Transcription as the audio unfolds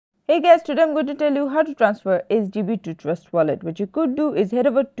Hey guys, today I'm going to tell you how to transfer SGB to Trust Wallet. What you could do is head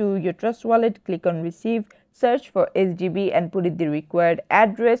over to your Trust Wallet, click on Receive, search for SGB and put in the required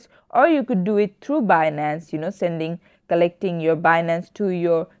address, or you could do it through Binance, collecting your Binance to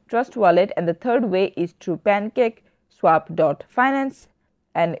your Trust Wallet. And the third way is through Pancake Swap.finance,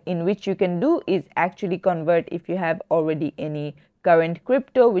 and in which you can do is actually convert if you have already any current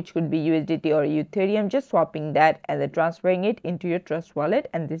crypto, which could be USDT or Ethereum, just swapping that and then transferring it into your Trust Wallet.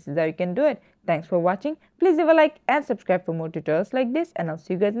 And this is how you can do it. Thanks for watching. Please leave a like and subscribe for more tutorials like this, and I'll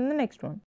see you guys in the next one.